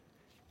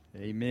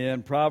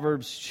Amen.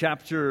 Proverbs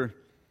chapter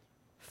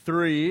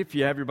 3. If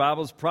you have your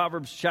Bibles,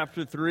 Proverbs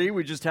chapter 3.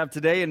 We just have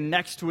today and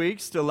next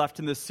week still left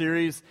in this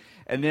series.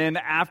 And then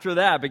after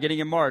that, beginning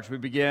in March, we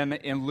begin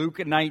in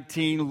Luke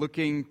 19,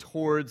 looking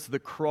towards the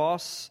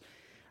cross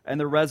and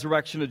the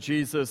resurrection of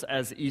Jesus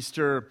as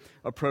Easter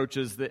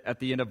approaches at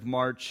the end of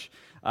March.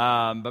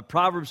 But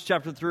Proverbs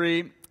chapter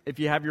 3, if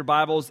you have your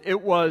Bibles,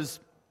 it was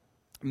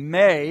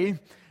May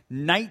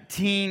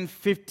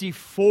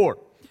 1954.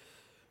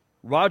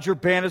 Roger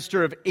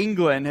Bannister of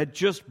England had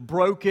just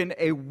broken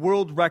a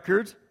world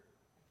record.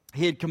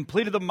 He had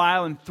completed the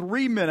mile in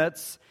 3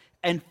 minutes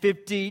and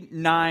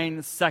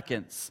 59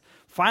 seconds,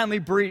 finally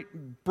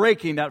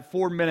breaking that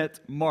 4-minute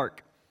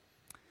mark.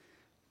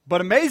 But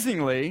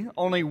amazingly,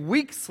 only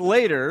weeks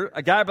later,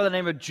 a guy by the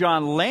name of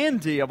John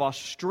Landy of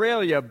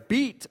Australia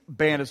beat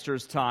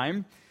Bannister's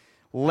time.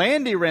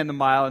 Landy ran the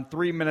mile in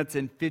 3 minutes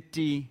and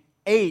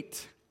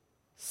 58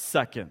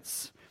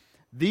 seconds.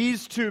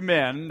 These two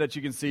men that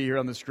you can see here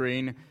on the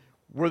screen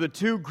were the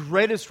two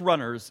greatest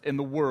runners in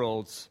the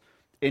world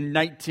in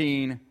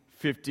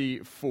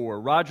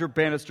 1954. Roger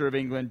Bannister of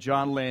England,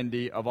 John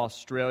Landy of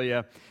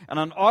Australia. And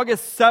on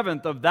August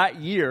 7th of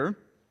that year,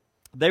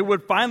 they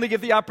would finally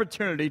get the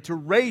opportunity to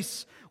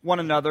race one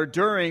another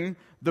during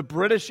the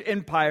British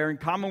Empire and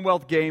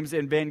Commonwealth Games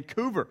in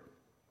Vancouver.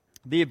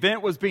 The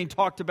event was being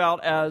talked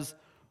about as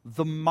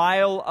the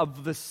Mile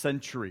of the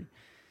Century.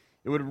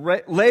 It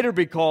would later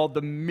be called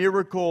the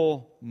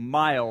Miracle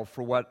Mile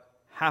for what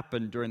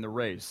happened during the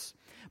race.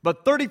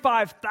 But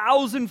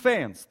 35,000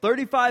 fans,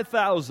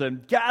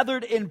 35,000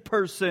 gathered in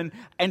person,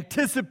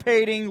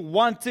 anticipating,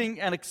 wanting,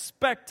 and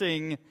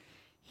expecting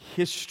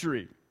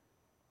history.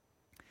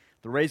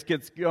 The race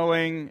gets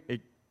going,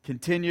 it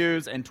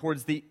continues, and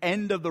towards the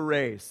end of the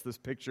race, this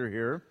picture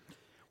here,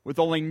 with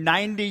only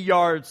 90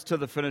 yards to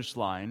the finish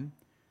line,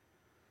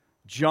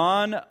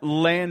 John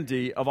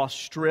Landy of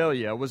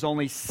Australia was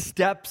only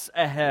steps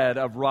ahead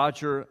of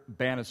Roger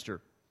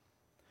Bannister.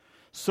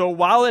 So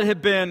while it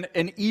had been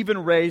an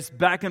even race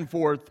back and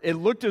forth, it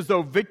looked as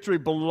though victory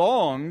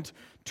belonged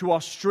to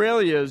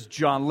Australia's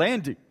John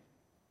Landy.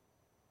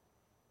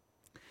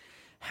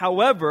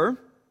 However,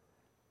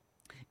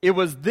 it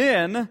was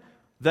then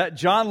that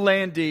John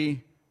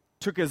Landy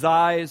took his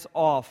eyes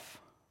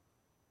off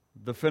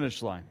the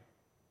finish line.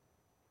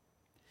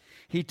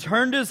 He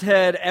turned his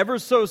head ever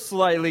so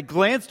slightly,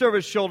 glanced over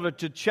his shoulder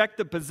to check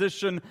the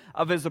position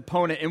of his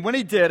opponent. And when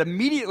he did,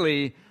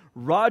 immediately,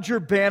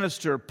 Roger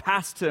Bannister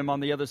passed him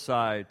on the other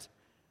side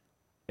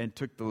and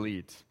took the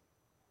lead.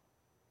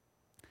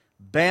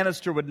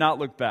 Bannister would not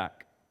look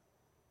back.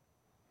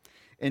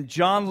 And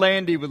John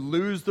Landy would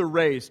lose the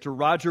race to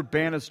Roger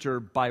Bannister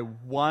by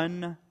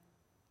 1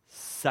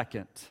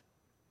 second.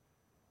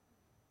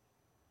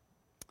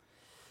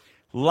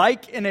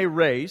 Like in a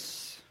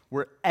race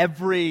where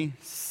every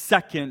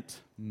second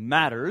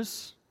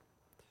matters,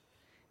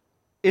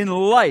 in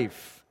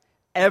life,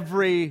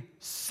 every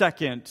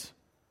second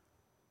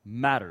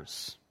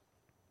matters.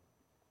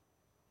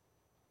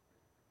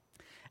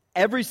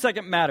 Every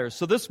second matters.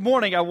 So this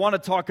morning I want to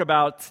talk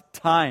about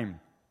time.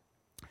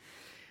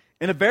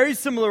 In a very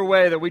similar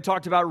way that we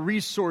talked about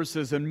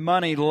resources and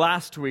money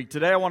last week,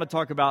 today I want to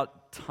talk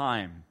about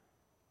time.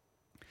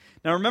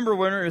 Now remember,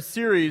 we're in a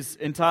series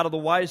entitled The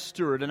Wise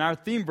Steward, and our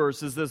theme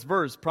verse is this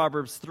verse,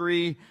 Proverbs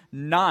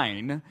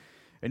 3:9.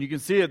 And you can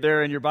see it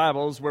there in your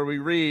Bibles where we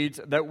read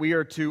that we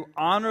are to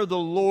honor the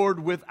Lord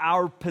with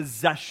our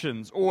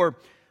possessions, or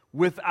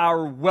with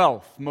our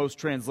wealth, most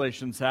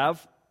translations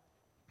have.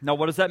 Now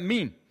what does that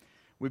mean?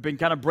 We've been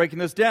kind of breaking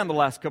this down the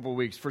last couple of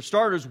weeks. For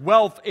starters,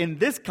 wealth in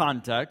this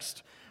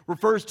context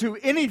refers to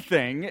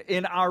anything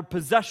in our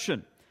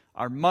possession.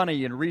 Our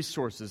money and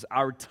resources,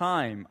 our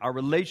time, our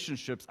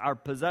relationships, our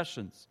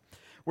possessions.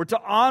 We're to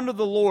honor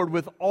the Lord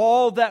with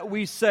all that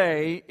we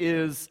say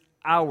is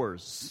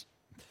ours.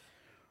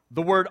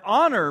 The word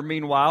honor,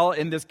 meanwhile,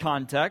 in this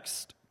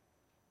context,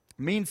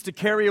 means to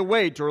carry a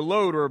weight or a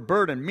load or a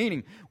burden,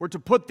 meaning we're to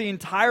put the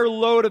entire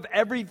load of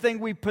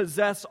everything we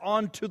possess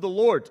onto the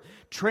Lord,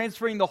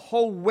 transferring the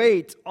whole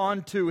weight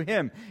onto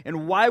Him.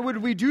 And why would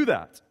we do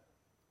that?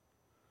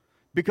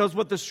 Because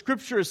what the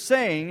Scripture is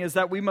saying is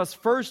that we must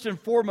first and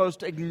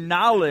foremost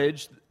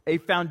acknowledge a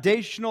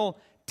foundational,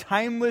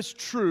 timeless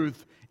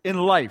truth in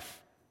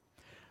life.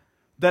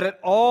 That it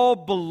all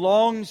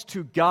belongs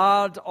to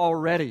God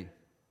already.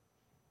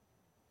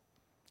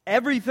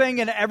 Everything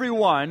and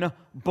everyone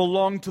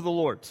belong to the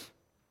Lord.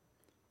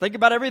 Think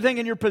about everything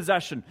in your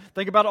possession.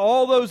 Think about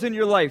all those in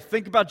your life.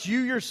 Think about you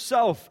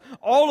yourself.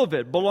 All of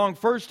it belong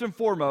first and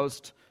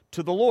foremost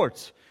to the Lord.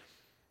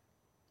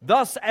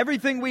 Thus,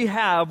 everything we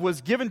have was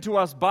given to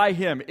us by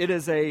Him. It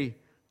is a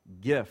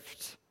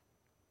gift.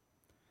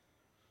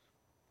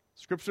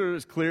 Scripture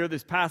is clear.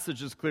 This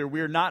passage is clear.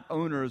 We are not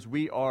owners.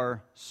 We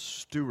are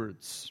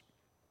stewards.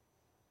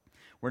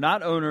 We're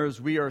not owners.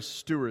 We are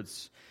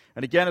stewards.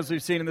 And again, as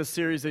we've seen in this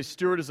series, a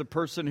steward is a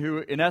person who,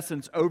 in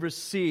essence,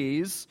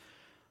 oversees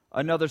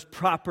another's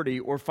property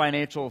or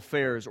financial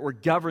affairs, or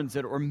governs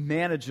it, or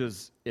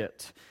manages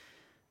it.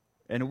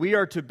 And we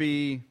are to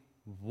be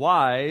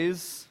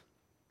wise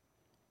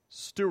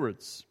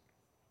stewards.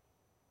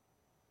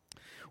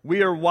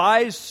 We are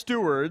wise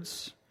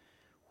stewards.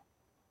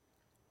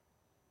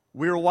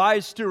 We are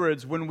wise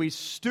stewards when we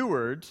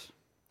steward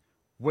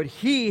what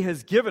He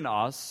has given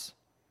us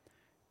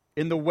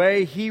in the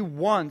way He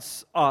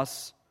wants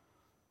us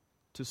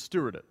to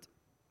steward it.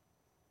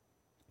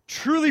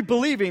 Truly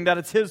believing that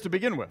it's His to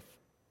begin with.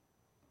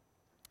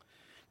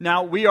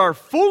 Now, we are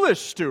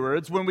foolish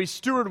stewards when we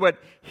steward what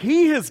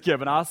He has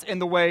given us in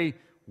the way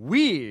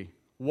we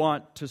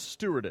want to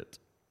steward it,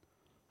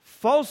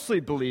 falsely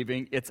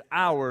believing it's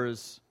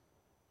ours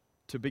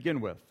to begin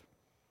with.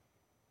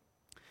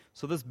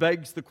 So this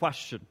begs the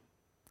question,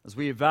 as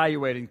we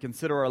evaluate and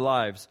consider our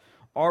lives,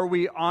 are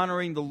we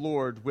honoring the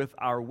Lord with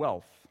our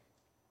wealth?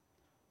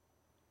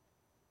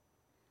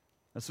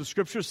 As the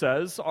Scripture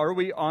says, are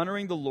we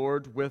honoring the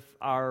Lord with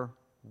our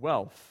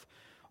wealth?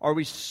 Are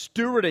we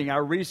stewarding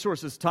our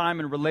resources, time,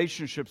 and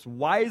relationships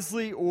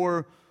wisely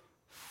or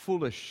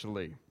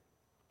foolishly?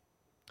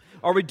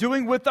 Are we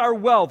doing with our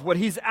wealth what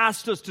He's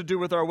asked us to do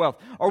with our wealth?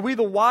 Are we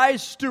the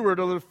wise steward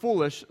or the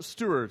foolish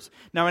stewards?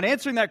 Now, in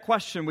answering that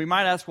question, we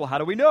might ask, well, how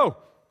do we know?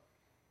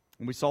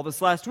 And we saw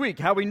this last week.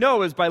 How we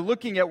know is by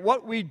looking at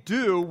what we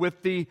do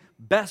with the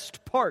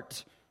best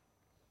part.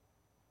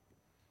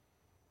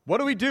 What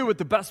do we do with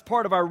the best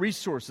part of our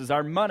resources,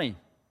 our money?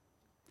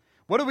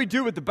 What do we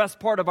do with the best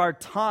part of our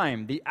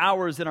time, the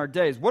hours in our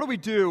days? What do we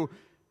do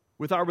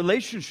with our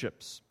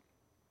relationships?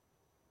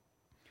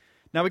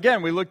 Now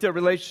again, we looked at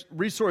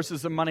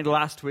resources and money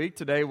last week.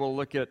 Today we'll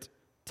look at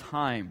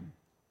time.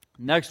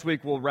 Next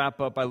week we'll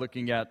wrap up by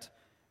looking at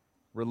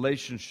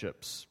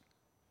relationships.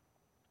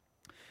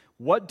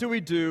 What do we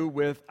do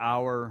with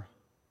our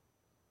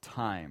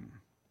time?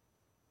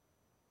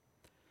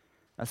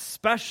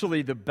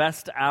 Especially the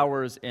best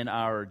hours in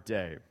our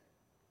day.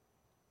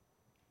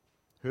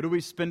 Who do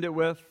we spend it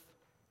with?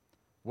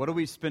 What do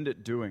we spend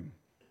it doing?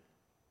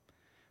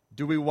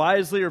 Do we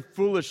wisely or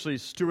foolishly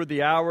steward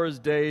the hours,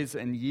 days,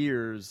 and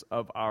years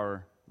of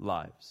our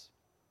lives?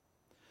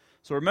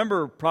 So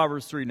remember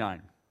Proverbs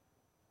 3:9.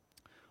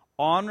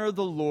 Honor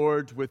the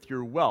Lord with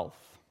your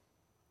wealth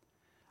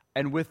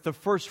and with the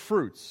first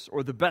fruits,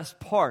 or the best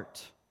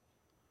part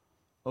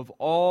of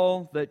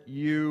all that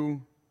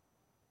you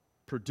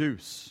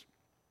produce.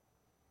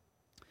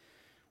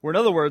 Or in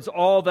other words,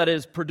 all that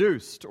is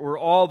produced or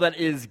all that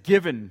is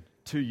given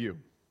to you.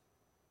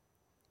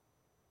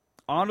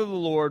 Honor the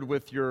Lord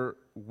with your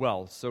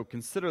wealth. So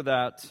consider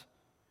that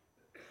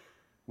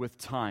with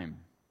time.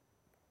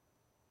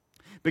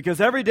 Because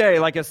every day,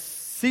 like a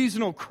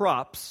seasonal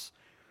crops,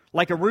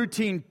 like a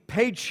routine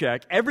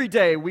paycheck, every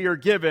day we are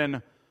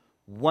given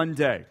one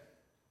day.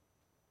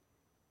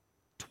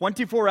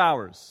 24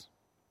 hours.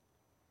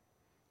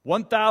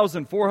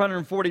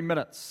 1,440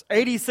 minutes.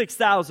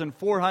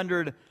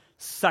 86,400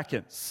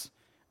 seconds,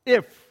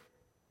 if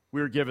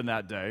we were given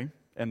that day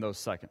and those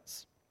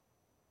seconds.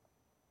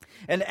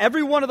 And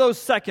every one of those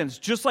seconds,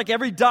 just like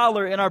every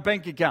dollar in our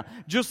bank account,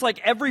 just like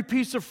every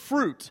piece of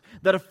fruit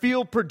that a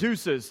field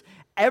produces,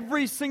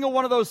 every single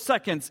one of those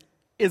seconds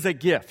is a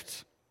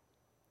gift.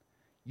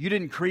 You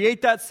didn't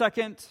create that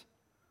second.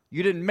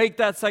 You didn't make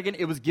that second.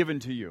 It was given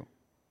to you.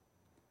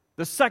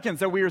 The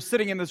seconds that we are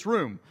sitting in this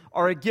room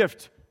are a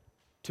gift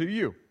to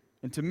you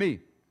and to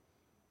me.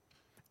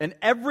 And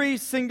every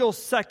single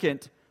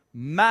second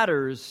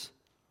matters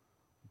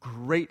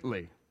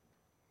greatly.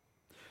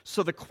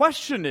 So the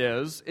question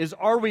is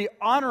are we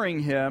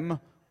honoring Him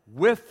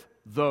with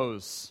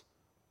those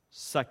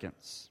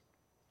seconds?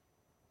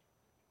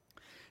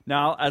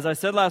 Now, as I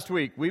said last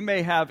week, we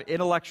may have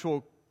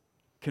intellectual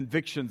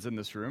convictions in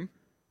this room.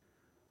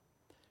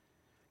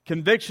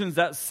 Convictions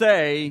that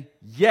say,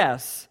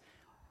 yes,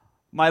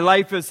 my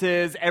life is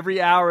His,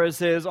 every hour is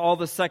His, all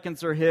the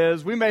seconds are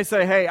His. We may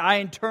say, hey, I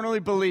internally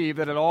believe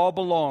that it all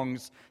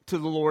belongs to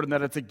the Lord and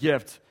that it's a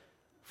gift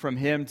from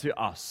Him to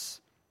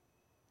us.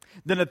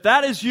 Then if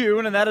that is you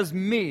and that is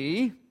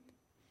me,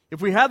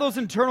 if we have those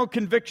internal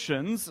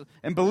convictions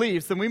and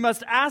beliefs, then we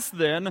must ask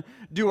then,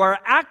 do our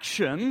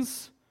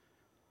actions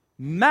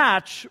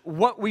match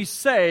what we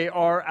say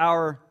are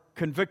our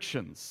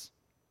convictions?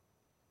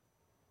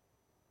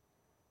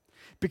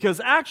 Because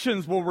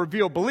actions will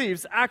reveal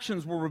beliefs,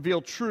 actions will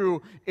reveal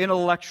true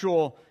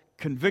intellectual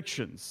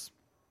convictions.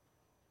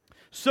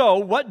 So,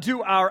 what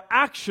do our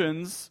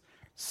actions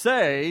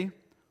say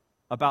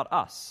about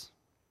us?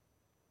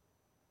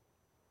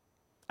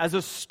 As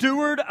a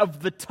steward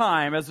of the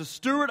time, as a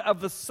steward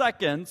of the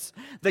seconds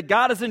that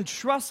God has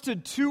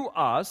entrusted to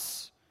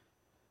us,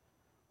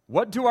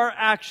 what do our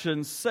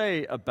actions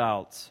say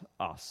about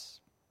us?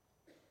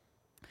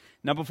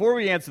 Now, before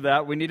we answer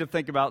that, we need to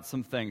think about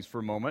some things for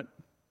a moment.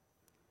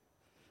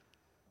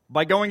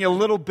 By going a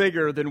little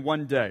bigger than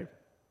one day.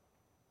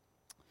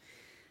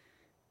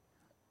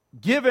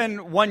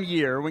 Given 1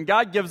 year, when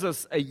God gives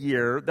us a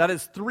year, that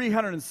is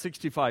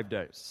 365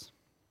 days.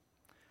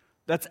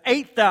 That's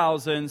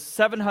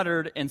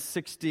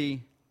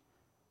 8,760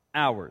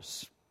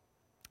 hours.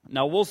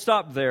 Now, we'll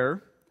stop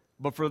there,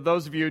 but for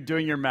those of you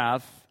doing your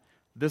math,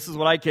 this is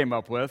what I came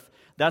up with.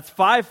 That's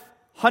 5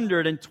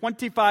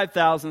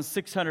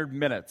 125,600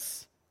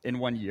 minutes in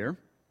 1 year.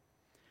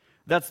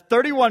 That's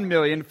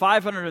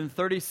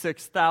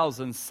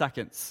 31,536,000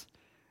 seconds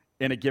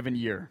in a given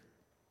year.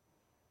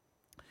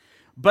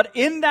 But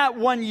in that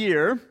 1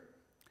 year,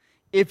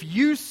 if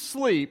you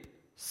sleep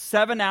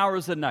 7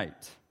 hours a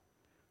night,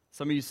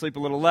 some of you sleep a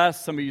little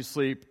less, some of you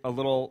sleep a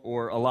little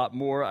or a lot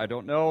more, I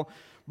don't know.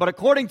 But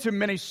according to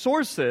many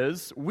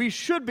sources, we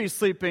should be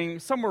sleeping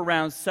somewhere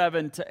around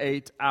 7 to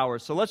 8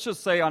 hours. So let's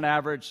just say on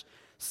average,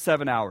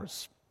 7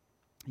 hours.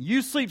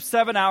 You sleep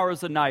 7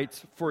 hours a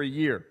night for a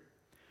year.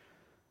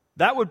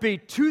 That would be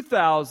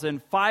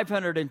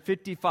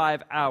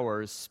 2,555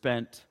 hours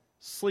spent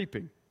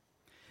sleeping.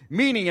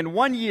 Meaning in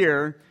 1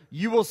 year,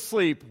 you will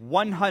sleep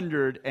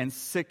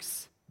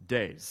 106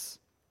 days.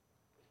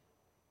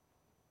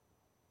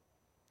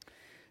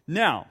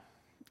 Now,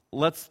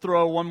 let's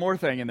throw one more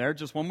thing in there,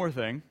 just one more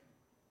thing.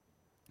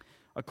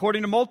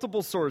 According to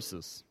multiple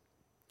sources,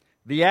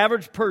 the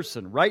average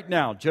person right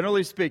now,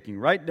 generally speaking,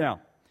 right now,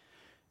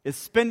 is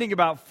spending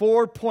about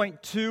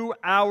 4.2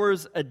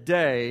 hours a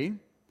day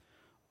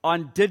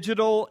on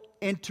digital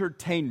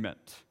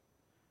entertainment.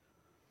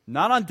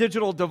 Not on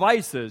digital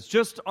devices,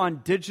 just on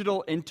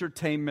digital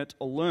entertainment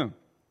alone.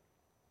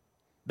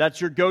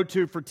 That's your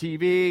go-to for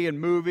TV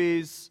and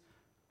movies,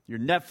 your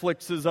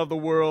Netflixes of the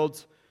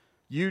world,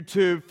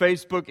 YouTube,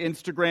 Facebook,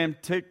 Instagram,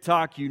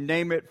 TikTok, you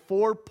name it,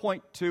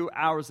 4.2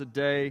 hours a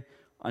day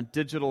on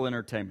digital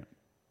entertainment.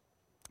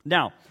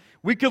 Now,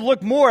 we could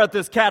look more at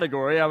this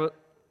category.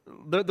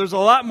 There's a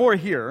lot more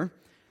here.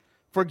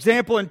 For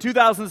example, in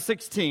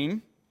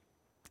 2016,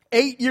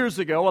 8 years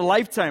ago, a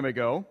lifetime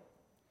ago,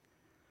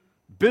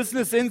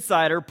 Business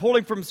Insider,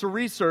 pulling from some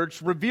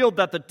research, revealed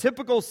that the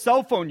typical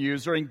cell phone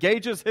user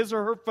engages his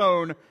or her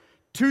phone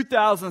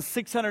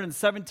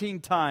 2,617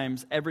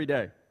 times every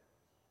day.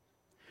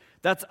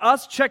 That's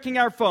us checking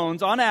our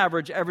phones on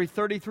average every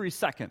 33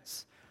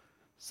 seconds.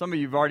 Some of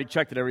you have already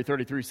checked it every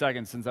 33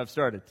 seconds since I've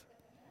started.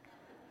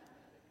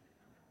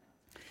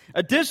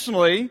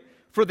 Additionally,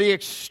 for the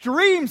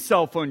extreme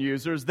cell phone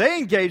users, they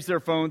engage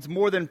their phones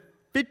more than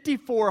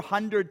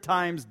 5,400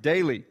 times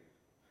daily.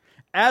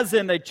 As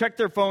in, they check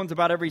their phones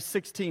about every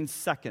 16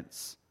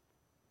 seconds.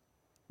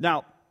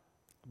 Now,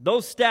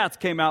 those stats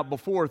came out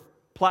before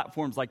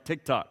platforms like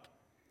TikTok.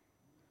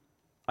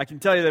 I can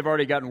tell you they've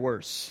already gotten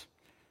worse.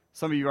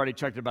 Some of you already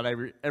checked it about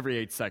every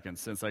 8 seconds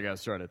since I got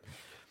started.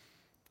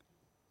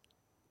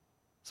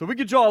 So we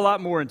could draw a lot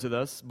more into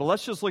this, but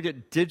let's just look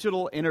at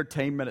digital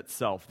entertainment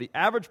itself. The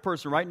average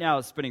person right now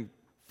is spending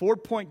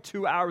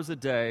 4.2 hours a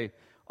day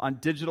on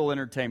digital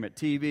entertainment,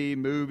 TV,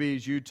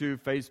 movies,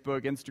 YouTube,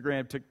 Facebook,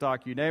 Instagram,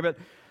 TikTok, you name it.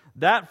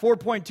 That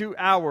 4.2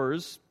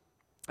 hours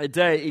a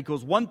day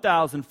equals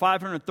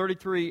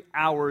 1,533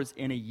 hours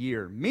in a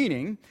year,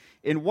 meaning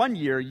in 1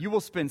 year you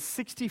will spend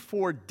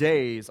 64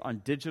 days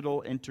on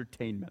digital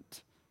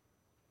entertainment.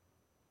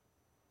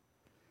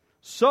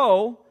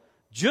 So,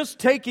 just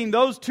taking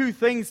those two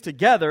things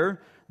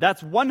together,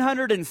 that's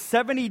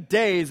 170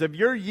 days of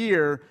your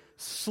year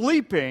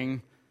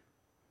sleeping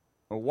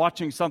or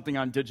watching something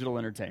on digital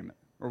entertainment,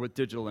 or with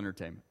digital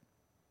entertainment,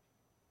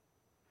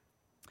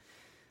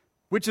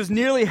 which is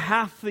nearly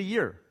half the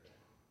year.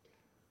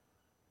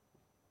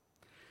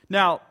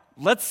 Now,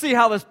 let's see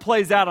how this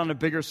plays out on a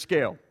bigger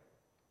scale.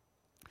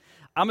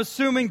 I'm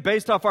assuming,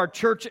 based off our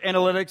church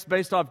analytics,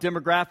 based off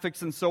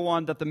demographics and so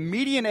on, that the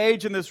median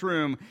age in this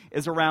room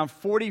is around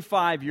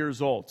 45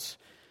 years old.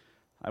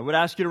 I would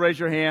ask you to raise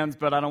your hands,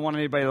 but I don't want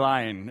anybody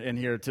lying in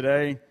here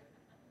today.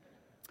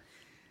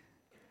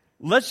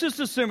 Let's just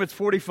assume it's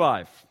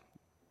 45.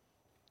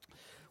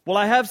 Well,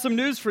 I have some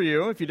news for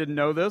you, if you didn't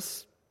know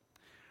this.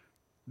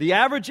 The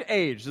average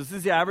age, this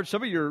is the average,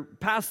 some of you are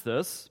past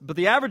this, but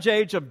the average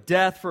age of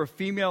death for a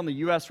female in the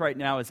U.S. right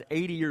now is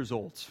 80 years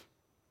old.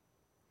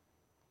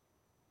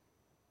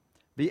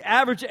 The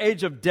average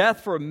age of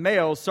death for a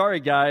male,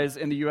 sorry guys,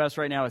 in the U.S.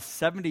 right now is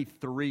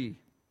 73.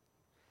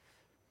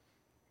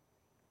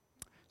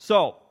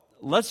 So,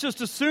 let's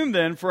just assume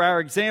then, for our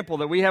example,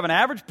 that we have an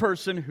average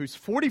person who's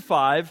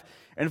 45,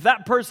 and if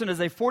that person is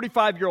a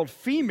 45-year-old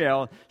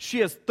female, she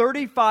has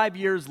 35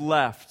 years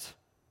left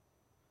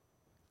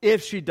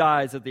if she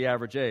dies at the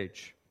average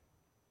age.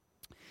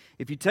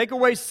 If you take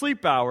away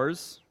sleep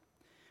hours,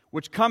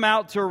 which come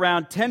out to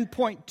around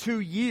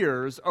 10.2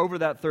 years over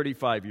that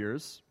 35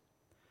 years,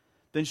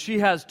 then she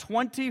has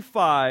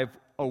 25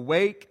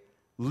 awake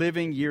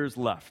living years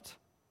left.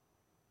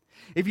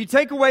 If you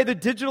take away the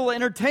digital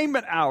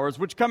entertainment hours,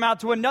 which come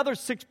out to another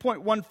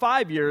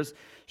 6.15 years,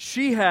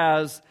 she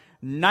has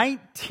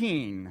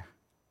 19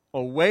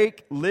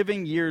 awake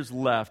living years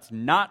left,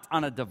 not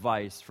on a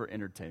device for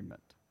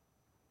entertainment.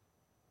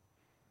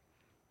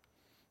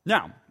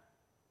 Now,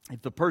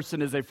 if the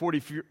person is a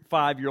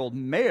 45-year-old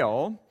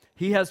male,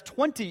 he has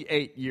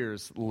 28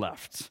 years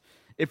left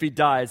if he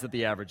dies at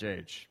the average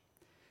age.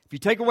 If you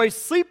take away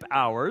sleep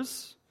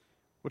hours,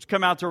 which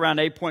come out to around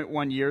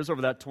 8.1 years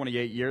over that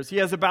 28 years, he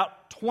has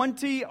about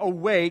 20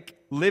 awake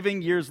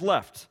living years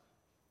left.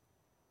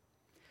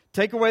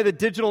 Take away the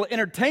digital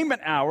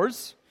entertainment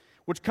hours,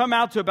 which come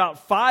out to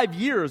about 5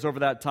 years over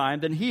that time,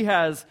 then he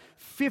has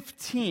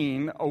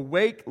 15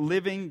 awake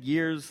living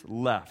years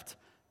left,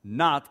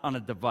 not on a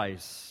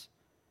device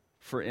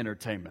for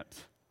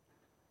entertainment.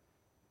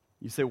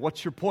 You say,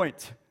 what's your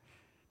point?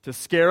 To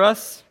scare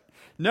us?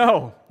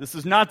 No, this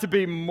is not to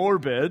be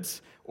morbid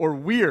or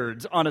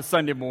weird on a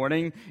Sunday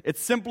morning.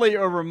 It's simply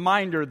a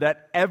reminder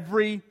that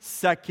every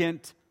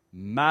second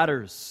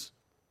matters.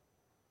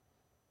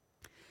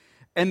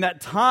 And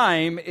that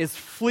time is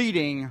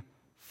fleeting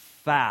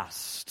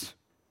fast.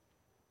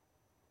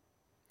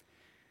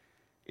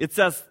 It's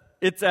as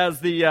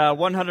the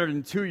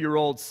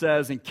 102-year-old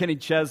says in Kenny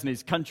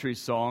Chesney's country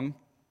song,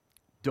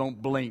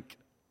 "Don't blink."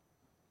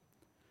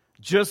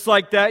 Just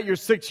like that, you're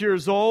 6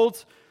 years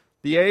old,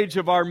 the age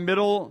of our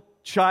middle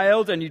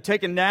child, and you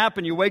take a nap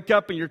and you wake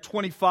up and you're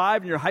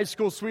 25 and your high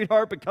school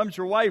sweetheart becomes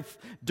your wife.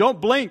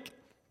 Don't blink.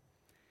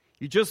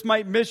 You just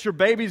might miss your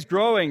babies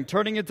growing,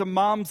 turning into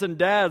moms and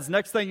dads.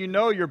 Next thing you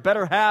know, your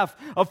better half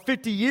of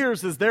 50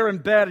 years is there in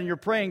bed and you're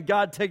praying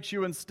God takes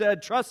you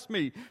instead. Trust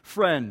me,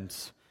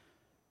 friends,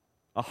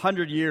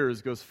 100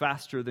 years goes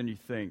faster than you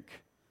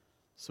think.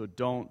 So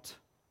don't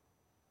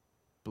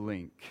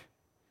blink.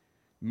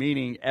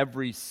 Meaning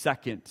every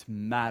second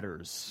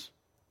matters.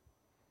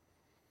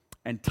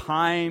 And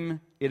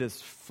time, it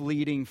is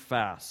fleeting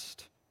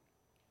fast.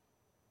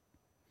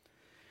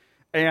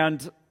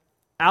 And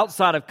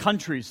outside of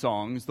country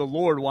songs, the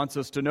Lord wants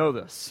us to know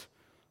this.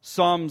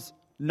 Psalms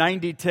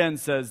 90:10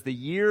 says, "The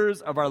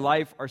years of our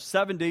life are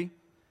 70,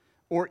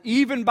 or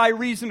even by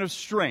reason of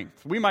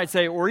strength." We might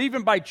say, or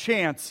even by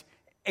chance,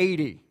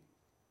 80.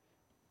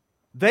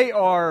 They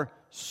are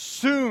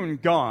soon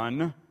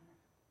gone,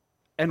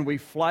 and we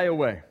fly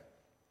away.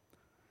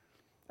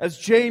 As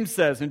James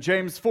says in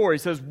James 4, he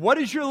says, "What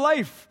is your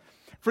life?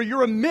 For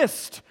you're a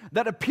mist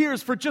that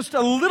appears for just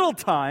a little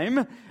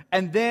time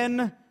and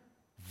then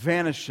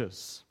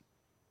vanishes."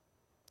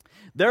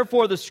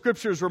 Therefore, the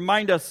Scriptures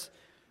remind us,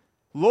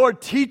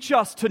 Lord, teach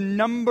us to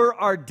number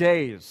our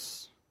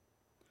days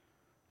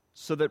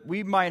so that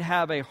we might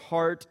have a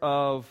heart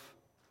of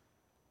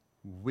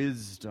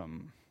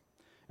wisdom.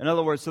 In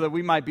other words, so that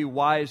we might be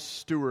wise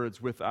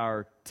stewards with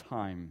our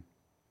time.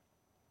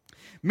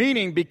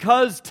 Meaning,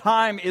 because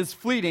time is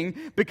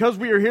fleeting, because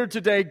we are here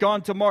today,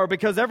 gone tomorrow,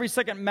 because every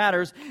second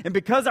matters, and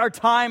because our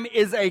time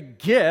is a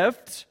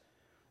gift,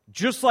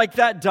 just like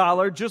that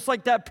dollar, just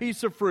like that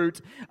piece of fruit,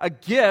 a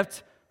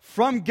gift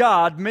from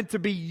God meant to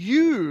be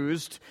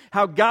used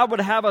how God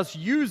would have us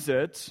use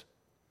it.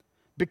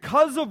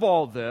 Because of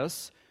all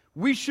this,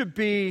 we should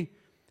be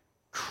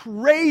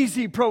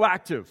crazy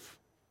proactive,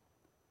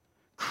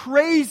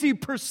 crazy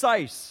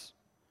precise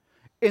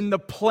in the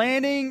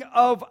planning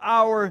of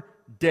our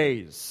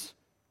days,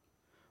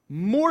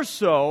 more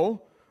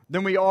so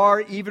than we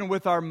are even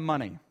with our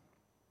money.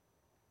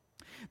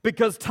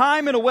 Because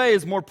time, in a way,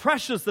 is more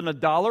precious than a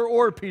dollar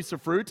or a piece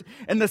of fruit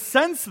in the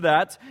sense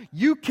that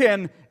you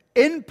can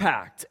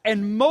impact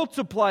and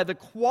multiply the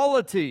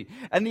quality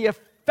and the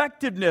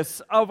effectiveness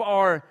of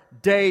our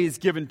days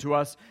given to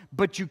us,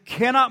 but you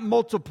cannot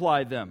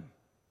multiply them,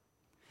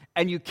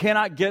 and you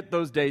cannot get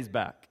those days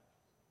back.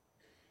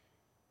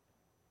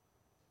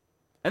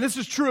 And this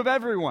is true of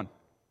everyone.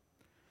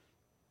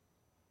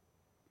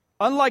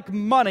 Unlike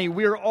money,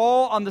 we are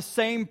all on the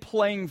same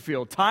playing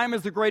field. Time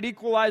is the great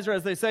equalizer,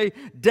 as they say.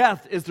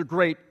 Death is the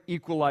great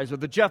equalizer.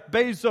 The Jeff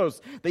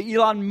Bezos, the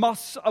Elon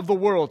Musk of the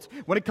world,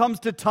 when it comes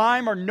to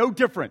time, are no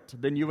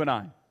different than you and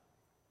I.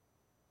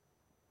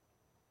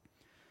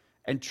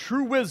 And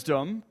true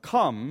wisdom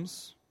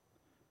comes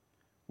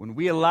when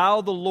we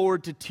allow the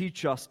Lord to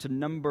teach us to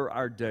number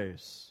our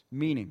days,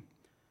 meaning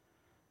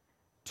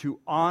to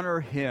honor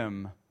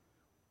Him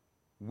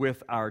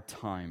with our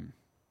time.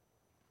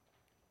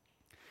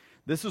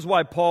 This is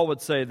why Paul would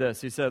say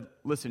this. He said,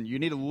 listen, you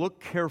need to look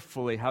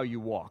carefully how you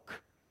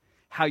walk,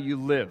 how you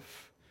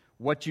live,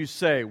 what you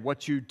say,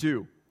 what you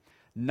do.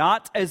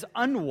 Not as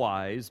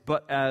unwise,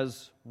 but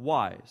as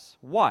wise.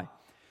 Why?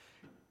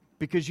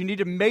 Because you need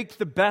to make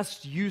the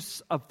best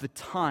use of the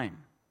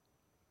time.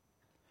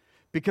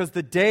 Because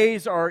the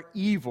days are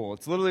evil.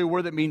 It's literally a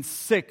word that means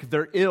sick.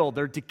 They're ill.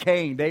 They're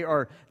decaying. They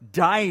are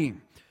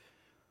dying.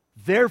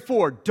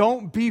 Therefore,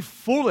 don't be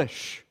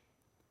foolish.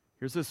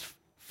 Here's this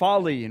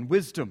folly and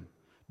wisdom.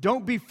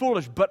 Don't be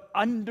foolish, but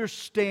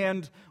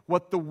understand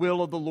what the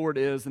will of the Lord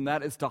is, and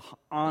that is to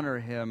honor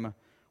Him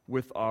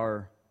with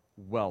our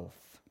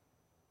wealth.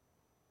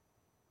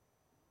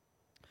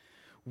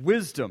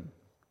 Wisdom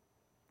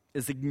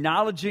is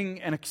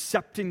acknowledging and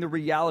accepting the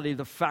reality of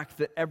the fact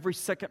that every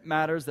second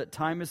matters, that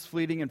time is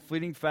fleeting and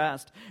fleeting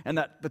fast, and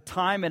that the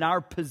time in our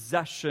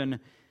possession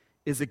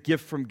is a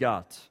gift from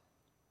God.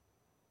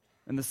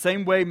 In the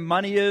same way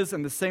money is,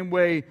 and the same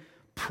way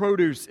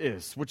produce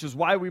is, which is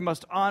why we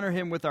must honor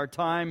Him with our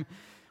time.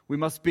 We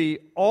must be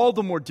all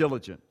the more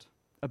diligent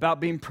about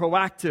being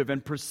proactive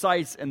and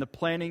precise in the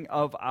planning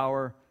of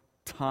our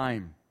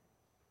time.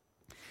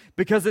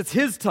 Because it's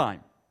His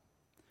time.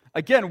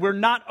 Again, we're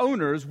not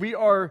owners, we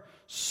are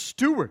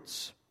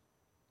stewards.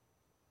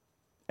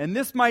 And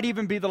this might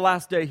even be the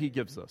last day He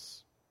gives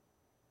us.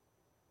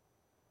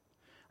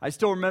 I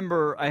still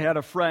remember I had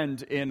a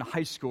friend in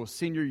high school,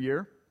 senior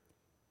year,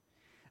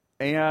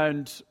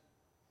 and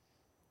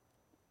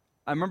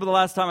I remember the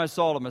last time I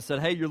saw him, I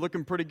said, "Hey, you're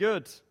looking pretty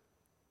good."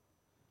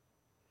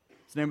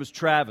 His name was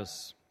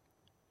Travis,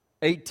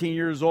 18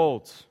 years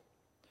old.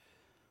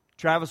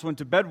 Travis went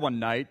to bed one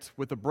night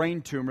with a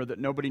brain tumor that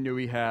nobody knew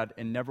he had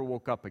and never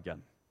woke up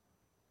again.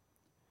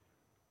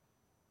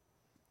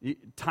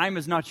 Time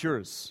is not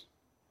yours.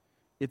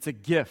 It's a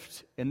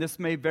gift, and this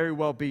may very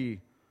well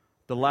be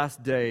the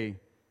last day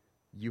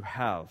you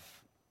have,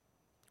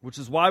 which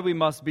is why we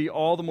must be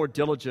all the more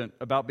diligent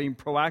about being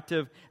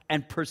proactive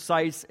and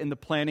precise in the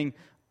planning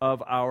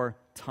of our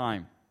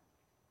time.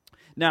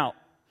 Now,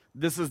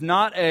 this is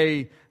not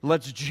a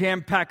let's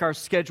jam-pack our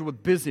schedule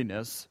with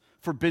busyness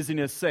for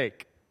busyness'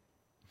 sake.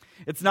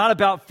 It's not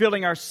about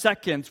filling our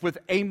seconds with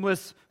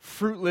aimless,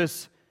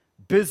 fruitless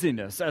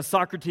busyness. As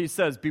Socrates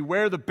says,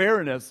 beware the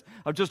barrenness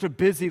of just a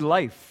busy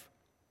life.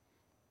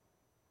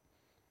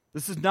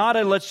 This is not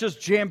a let's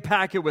just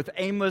jam-pack it with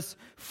aimless,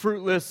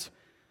 fruitless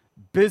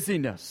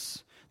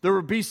busyness. There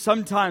will be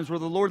some times where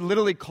the Lord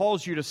literally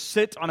calls you to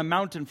sit on a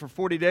mountain for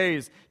 40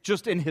 days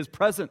just in His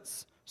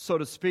presence, so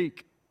to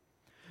speak.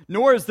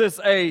 Nor is this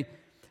a,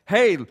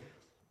 hey,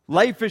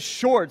 life is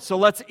short, so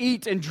let's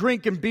eat and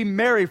drink and be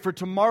merry, for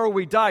tomorrow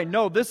we die.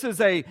 No, this is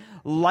a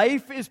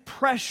life is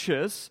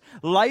precious,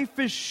 life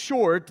is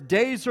short,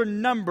 days are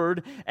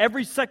numbered,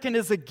 every second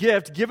is a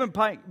gift given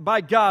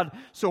by God.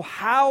 So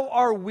how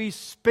are we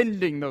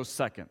spending those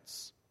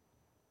seconds?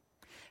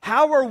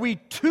 How are we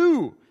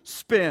to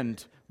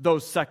spend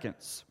those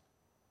seconds?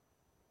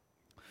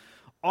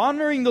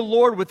 Honoring the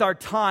Lord with our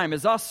time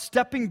is us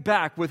stepping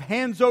back with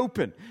hands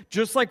open,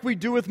 just like we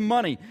do with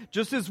money,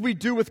 just as we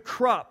do with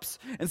crops,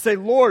 and say,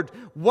 Lord,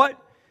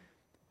 what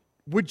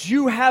would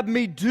you have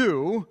me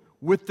do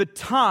with the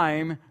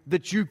time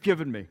that you've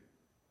given me?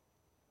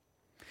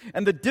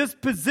 And the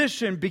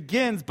disposition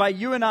begins by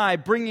you and I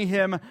bringing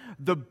Him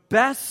the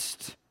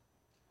best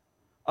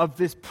of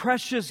this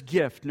precious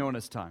gift known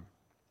as time.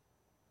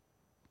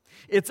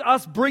 It's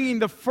us bringing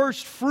the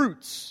first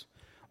fruits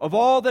of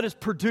all that is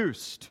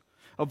produced,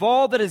 of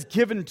all that is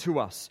given to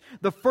us,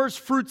 the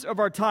first fruits of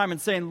our time, and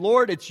saying,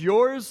 Lord, it's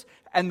yours,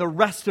 and the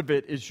rest of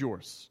it is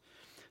yours.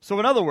 So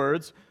in other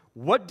words,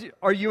 what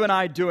are you and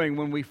I doing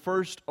when we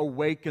first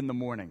awake in the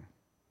morning?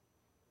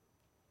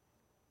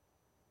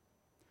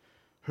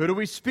 Who do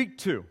we speak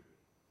to?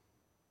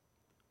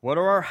 What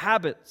are our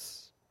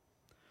habits?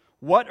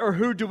 What or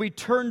who do we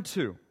turn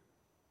to?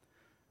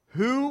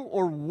 Who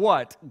or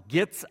what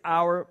gets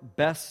our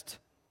best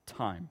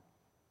time?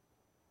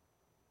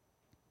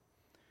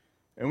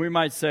 And we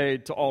might say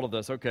to all of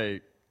this,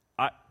 okay,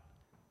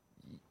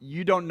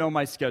 you don't know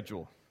my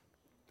schedule.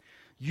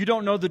 You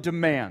don't know the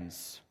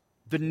demands,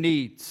 the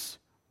needs,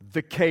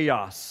 the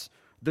chaos,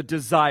 the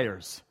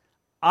desires.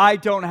 I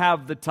don't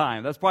have the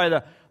time. That's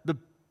probably the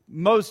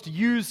most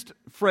used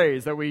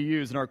phrase that we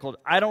use in our culture.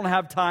 I don't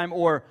have time,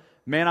 or,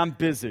 man, I'm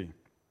busy.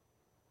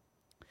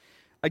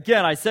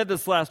 Again, I said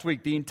this last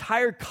week, the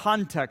entire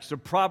context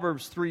of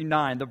Proverbs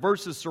 3:9, the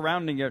verses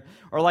surrounding it,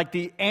 are like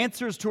the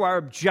answers to our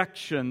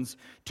objections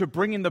to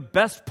bringing the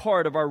best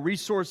part of our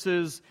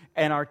resources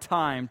and our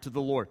time to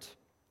the Lord.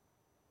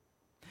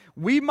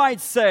 We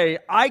might say,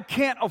 I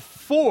can't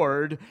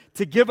afford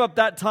to give up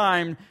that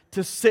time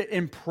to sit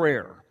in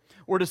prayer,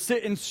 or to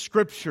sit in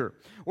Scripture,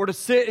 or to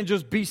sit and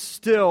just be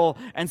still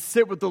and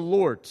sit with the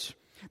Lord.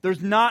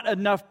 There's not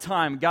enough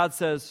time. God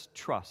says,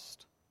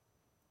 trust.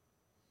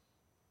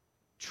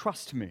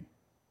 Trust me.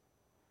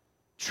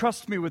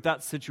 Trust me with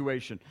that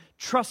situation.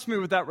 Trust me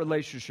with that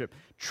relationship.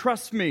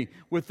 Trust me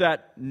with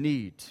that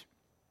need.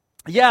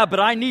 Yeah, but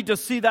I need to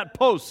see that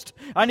post.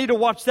 I need to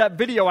watch that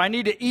video. I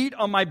need to eat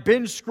on my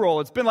binge scroll.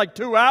 It's been like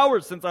 2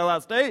 hours since I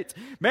last ate.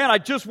 Man, I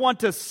just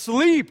want to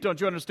sleep. Don't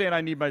you understand?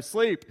 I need my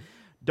sleep.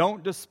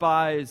 Don't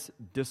despise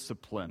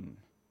discipline.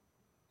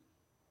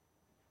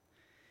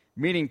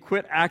 Meaning,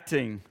 quit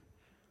acting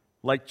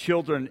like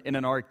children in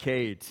an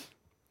arcade.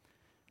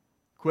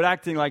 Quit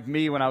acting like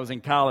me when I was in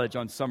college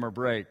on summer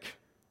break.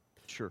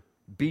 Sure.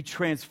 Be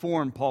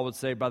transformed, Paul would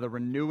say, by the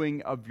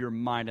renewing of your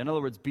mind. In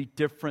other words, be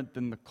different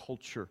than the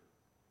culture.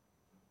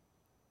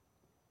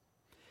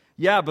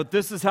 Yeah, but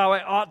this is how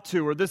I ought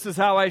to, or this is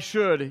how I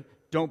should.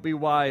 Don't be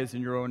wise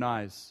in your own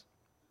eyes.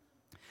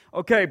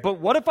 Okay, but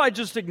what if I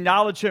just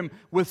acknowledge Him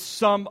with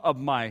some of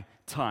my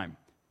time?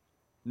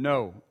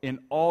 No, in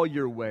all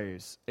your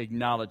ways,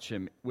 acknowledge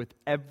Him with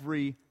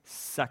every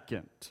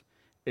second.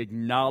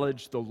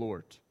 Acknowledge the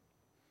Lord.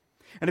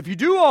 And if you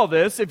do all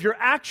this, if your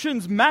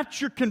actions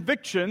match your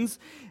convictions,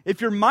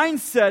 if your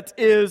mindset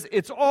is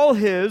it's all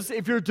His,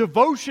 if your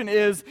devotion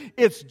is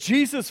it's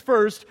Jesus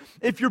first,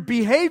 if your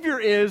behavior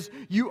is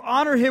you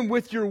honor Him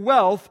with your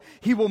wealth,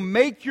 He will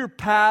make your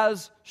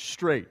paths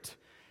straight.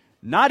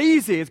 Not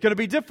easy, it's going to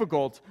be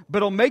difficult,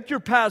 but He'll make your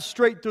paths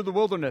straight through the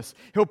wilderness.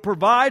 He'll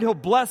provide, He'll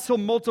bless, He'll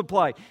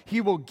multiply.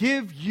 He will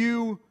give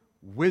you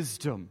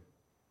wisdom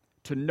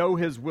to know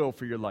His will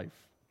for your life.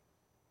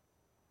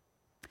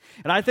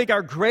 And I think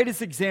our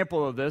greatest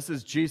example of this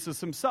is Jesus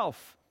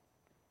Himself.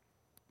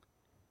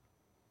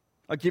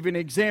 I'll give you an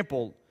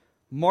example.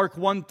 Mark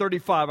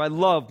 1:35. I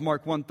love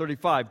Mark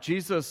 1:35.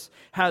 Jesus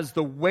has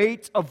the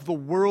weight of the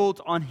world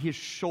on his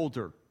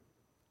shoulder.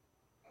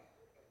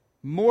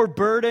 More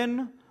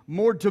burden,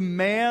 more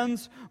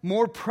demands,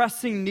 more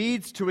pressing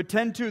needs to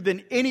attend to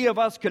than any of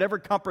us could ever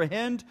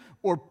comprehend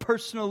or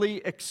personally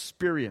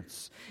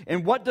experience.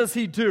 And what does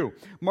he do?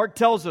 Mark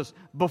tells us,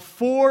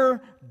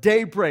 before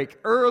daybreak,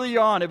 early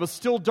on, it was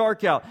still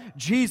dark out,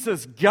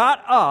 Jesus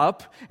got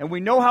up, and we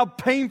know how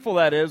painful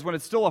that is when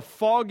it's still a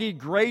foggy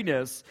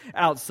grayness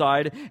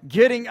outside,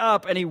 getting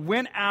up, and he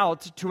went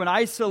out to an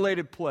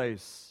isolated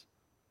place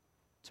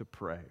to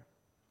pray.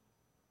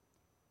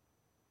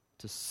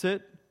 To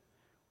sit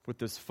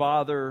with his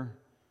Father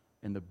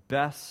in the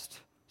best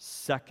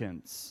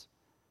seconds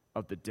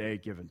of the day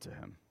given to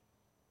him.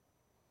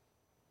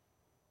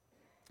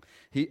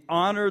 He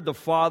honored the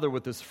Father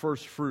with his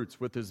first fruits,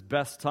 with his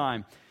best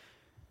time.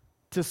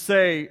 To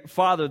say,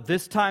 Father,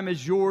 this time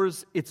is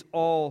yours, it's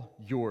all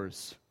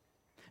yours.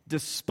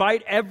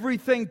 Despite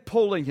everything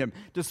pulling him,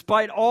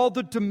 despite all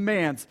the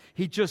demands,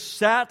 he just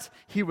sat,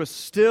 he was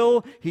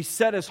still, he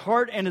set his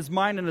heart and his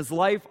mind and his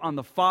life on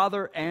the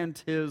Father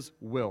and his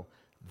will.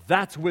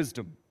 That's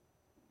wisdom.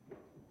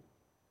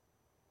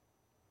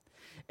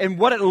 And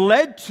what it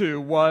led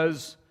to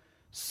was,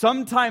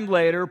 sometime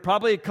later,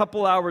 probably a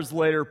couple hours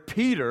later,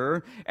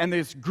 Peter and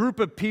this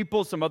group of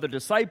people, some other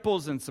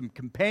disciples and some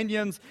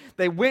companions,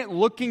 they went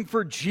looking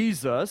for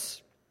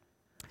Jesus.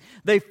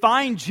 They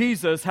find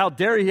Jesus. How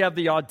dare he have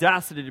the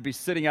audacity to be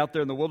sitting out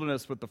there in the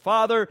wilderness with the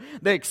Father?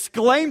 They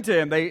exclaim to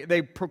him,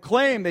 they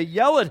proclaim, they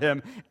yell at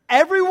him,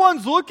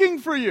 everyone's looking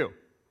for you.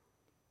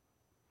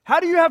 How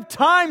do you have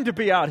time to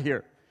be out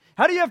here?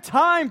 How do you have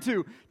time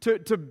to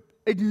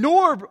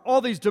ignore all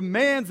these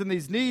demands and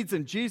these needs?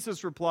 And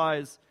Jesus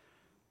replies,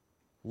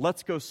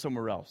 let's go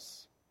somewhere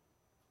else.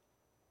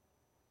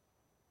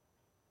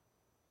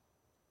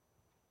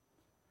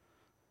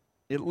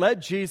 It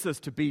led Jesus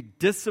to be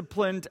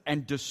disciplined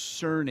and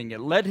discerning. It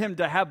led him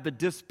to have the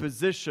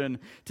disposition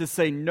to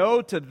say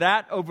no to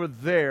that over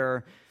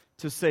there,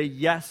 to say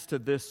yes to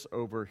this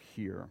over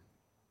here.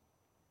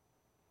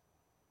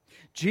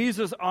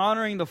 Jesus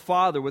honoring the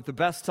Father with the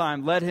best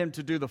time led him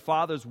to do the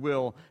Father's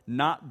will,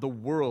 not the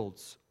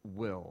world's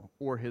will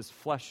or his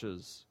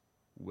flesh's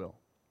will.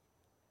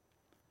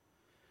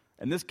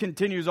 And this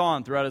continues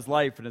on throughout his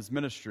life and his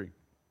ministry,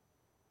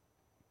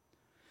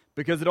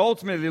 because it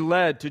ultimately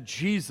led to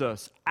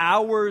Jesus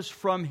hours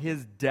from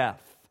his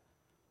death,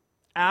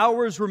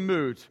 hours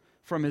removed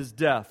from his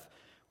death,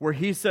 where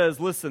he says,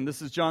 listen,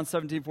 this is John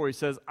 17:4, he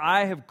says,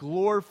 I have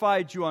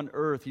glorified you on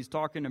earth. He's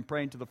talking and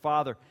praying to the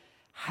Father,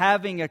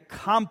 having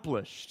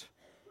accomplished,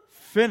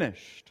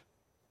 finished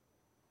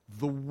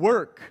the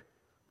work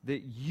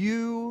that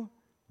you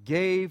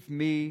gave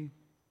me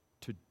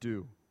to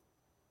do.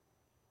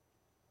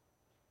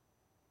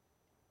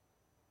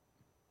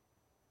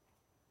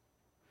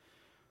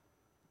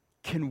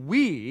 Can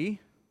we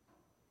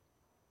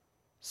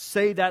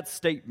say that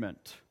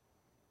statement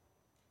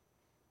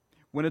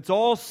when it's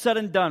all said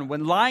and done,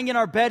 when lying in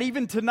our bed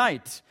even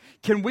tonight?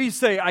 Can we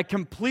say, I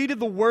completed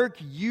the work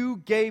you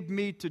gave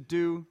me to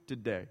do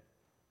today?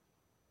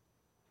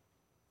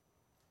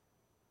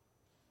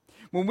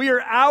 When we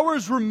are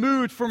hours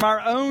removed from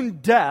our own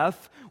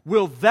death,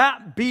 will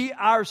that be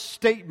our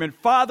statement?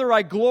 Father,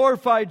 I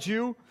glorified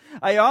you.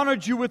 I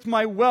honored you with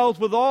my wealth,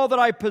 with all that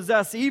I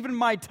possess, even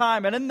my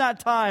time. And in that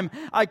time,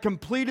 I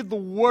completed the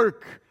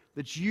work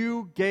that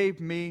you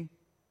gave me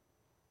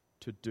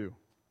to do.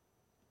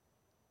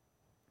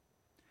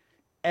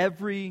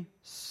 Every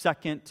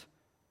second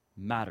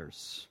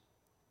matters.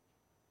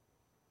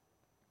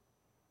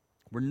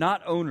 We're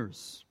not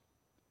owners.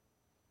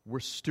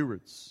 We're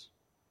stewards.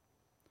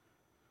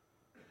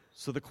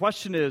 So the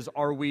question is,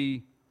 are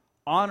we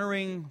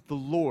honoring the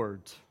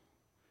Lord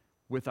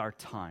with our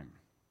time?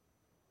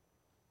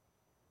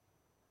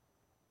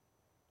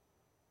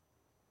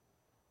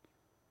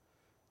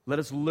 Let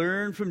us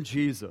learn from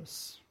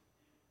Jesus,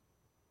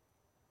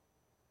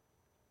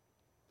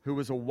 who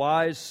was a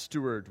wise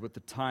steward with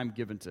the time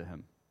given to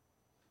him.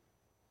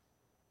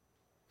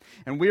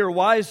 And we are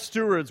wise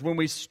stewards when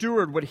we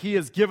steward what he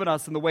has given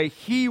us in the way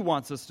he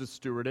wants us to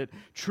steward it,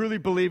 truly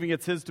believing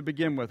it's his to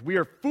begin with. We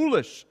are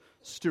foolish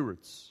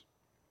stewards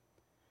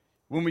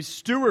when we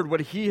steward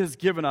what he has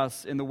given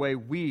us in the way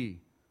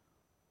we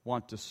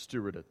want to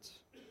steward it,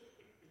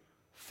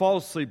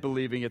 falsely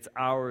believing it's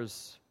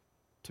ours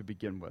to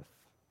begin with.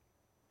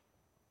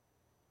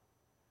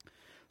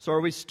 So are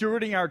we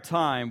stewarding our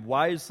time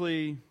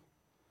wisely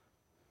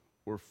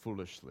or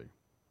foolishly?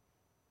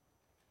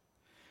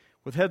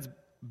 With heads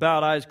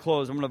bowed, eyes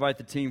closed, I'm going to invite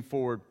the team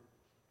forward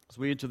as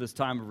we enter this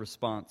time of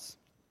response.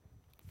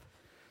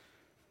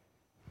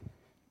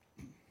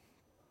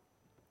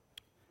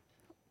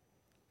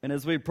 And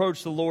as we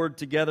approach the Lord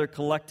together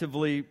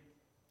collectively,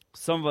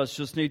 some of us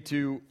just need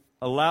to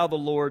allow the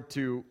Lord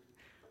to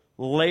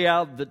lay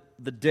out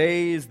the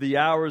days, the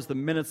hours, the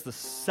minutes, the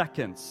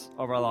seconds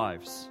of our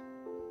lives.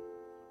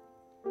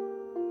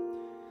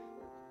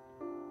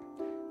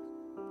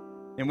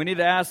 And we need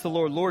to ask the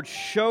Lord, Lord,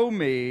 show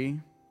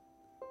me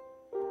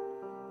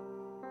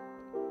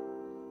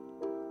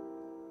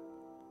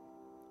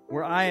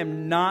where I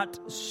am not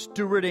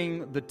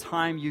stewarding the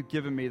time you've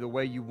given me the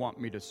way you want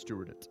me to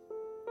steward it.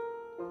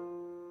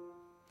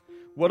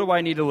 What do I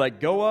need to let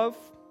go of?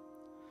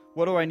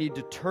 What do I need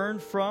to turn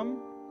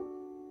from?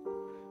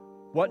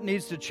 What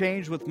needs to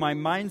change with my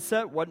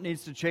mindset? What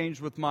needs to change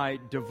with my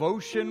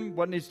devotion?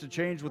 What needs to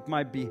change with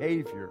my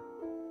behavior?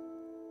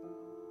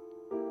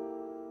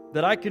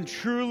 That I can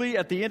truly,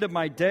 at the end of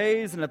my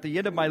days and at the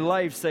end of my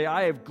life, say,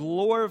 I have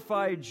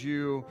glorified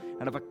you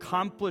and have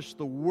accomplished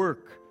the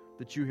work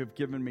that you have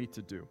given me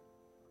to do.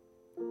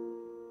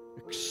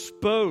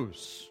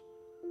 Expose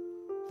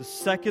the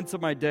seconds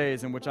of my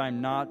days in which I am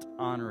not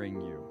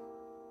honoring you.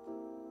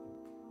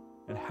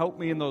 And help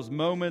me in those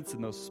moments,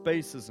 in those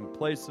spaces and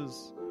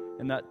places,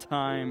 in that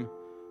time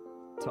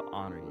to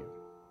honor you.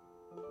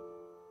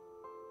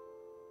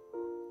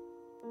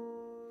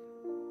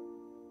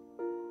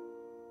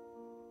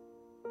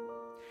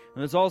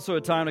 And it's also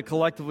a time to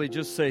collectively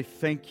just say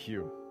thank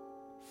you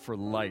for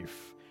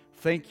life.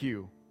 Thank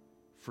you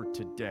for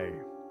today.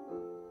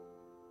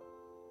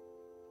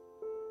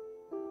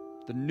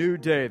 The new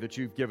day that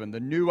you've given, the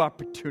new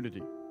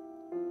opportunity.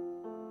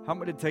 Help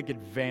me to take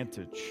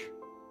advantage,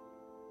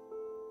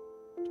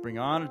 to bring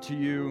honor to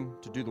you,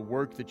 to do the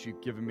work that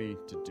you've given me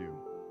to do.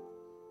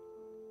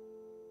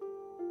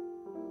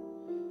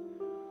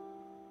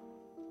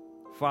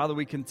 Father,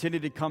 we continue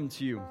to come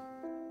to you.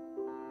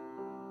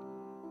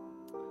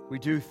 We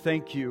do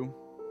thank you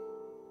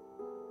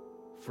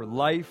for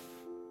life.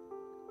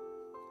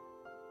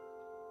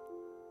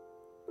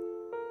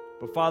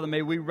 But Father,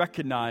 may we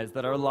recognize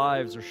that our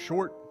lives are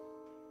short.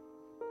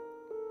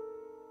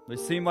 They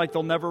seem like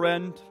they'll never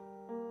end.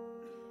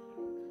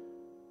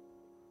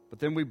 But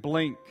then we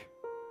blink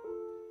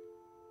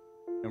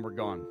and we're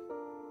gone.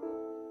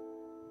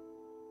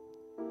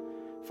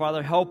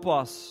 Father, help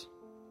us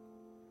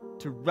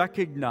to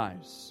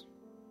recognize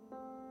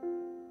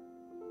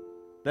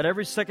that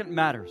every second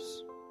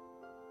matters.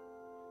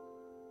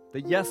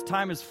 That yes,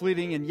 time is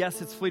fleeting, and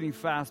yes, it's fleeting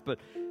fast, but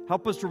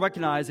help us to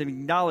recognize and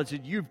acknowledge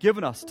that you've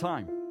given us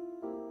time.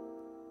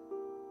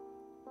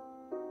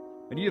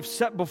 And you have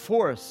set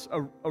before us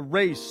a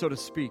race, so to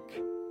speak.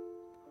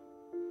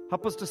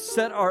 Help us to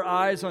set our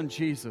eyes on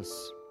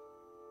Jesus.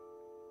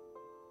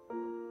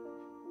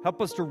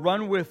 Help us to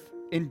run with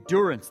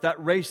endurance,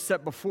 that race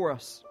set before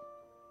us.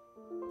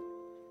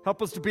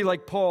 Help us to be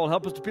like Paul.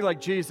 Help us to be like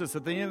Jesus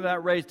at the end of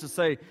that race to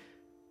say,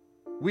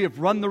 we have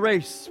run the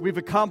race. We've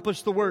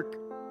accomplished the work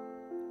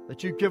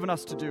that you've given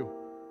us to do.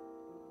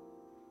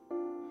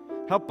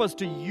 Help us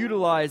to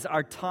utilize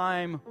our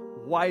time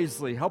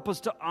wisely. Help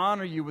us to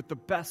honor you with the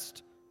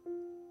best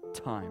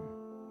time.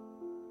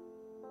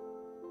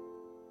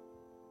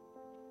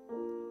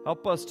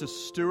 Help us to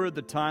steward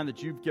the time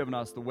that you've given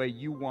us the way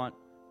you want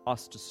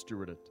us to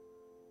steward it.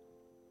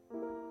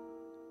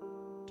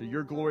 To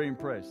your glory and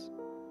praise.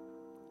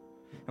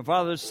 And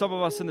Father, there's some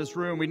of us in this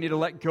room, we need to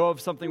let go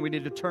of something. We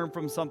need to turn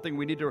from something.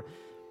 We need to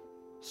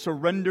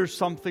surrender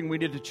something. We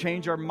need to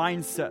change our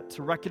mindset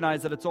to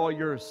recognize that it's all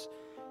yours.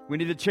 We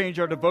need to change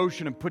our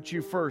devotion and put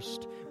you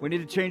first. We need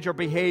to change our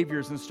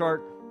behaviors and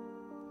start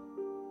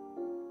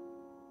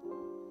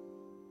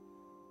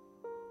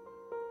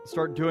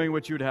doing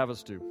what you would have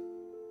us do.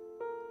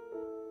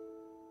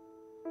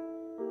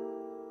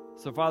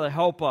 So Father,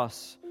 help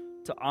us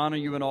to honor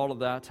you in all of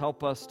that.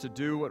 Help us to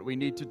do what we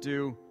need to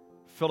do.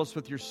 Fill us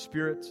with your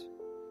Spirit.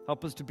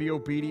 Help us to be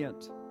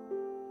obedient.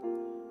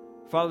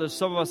 Father, there's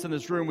some of us in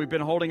this room, we've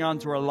been holding on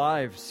to our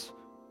lives.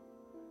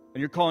 And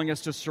you're calling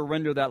us to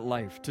surrender that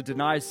life, to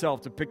deny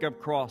self, to pick up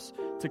cross,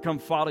 to come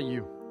follow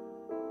you.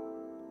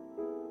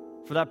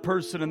 For that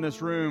person in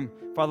this room,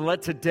 Father,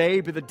 let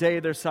today be the day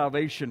of their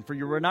salvation. For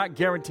you are not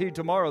guaranteed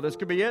tomorrow. This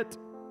could be it.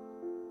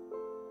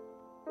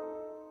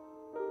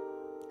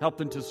 Help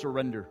them to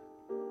surrender.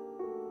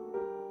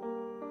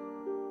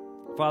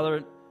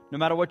 Father, no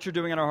matter what you're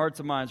doing in our hearts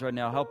and minds right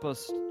now, help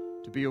us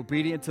to be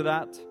obedient to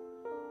that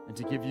and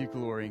to give you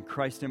glory. In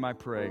Christ's name I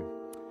pray.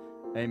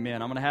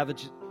 Amen. I'm going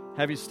to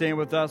have you stand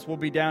with us. We'll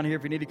be down here.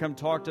 If you need to come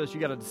talk to us,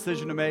 you got a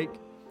decision to make.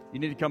 You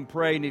need to come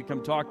pray. You need to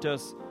come talk to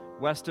us.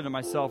 Weston and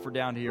myself are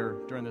down here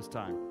during this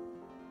time.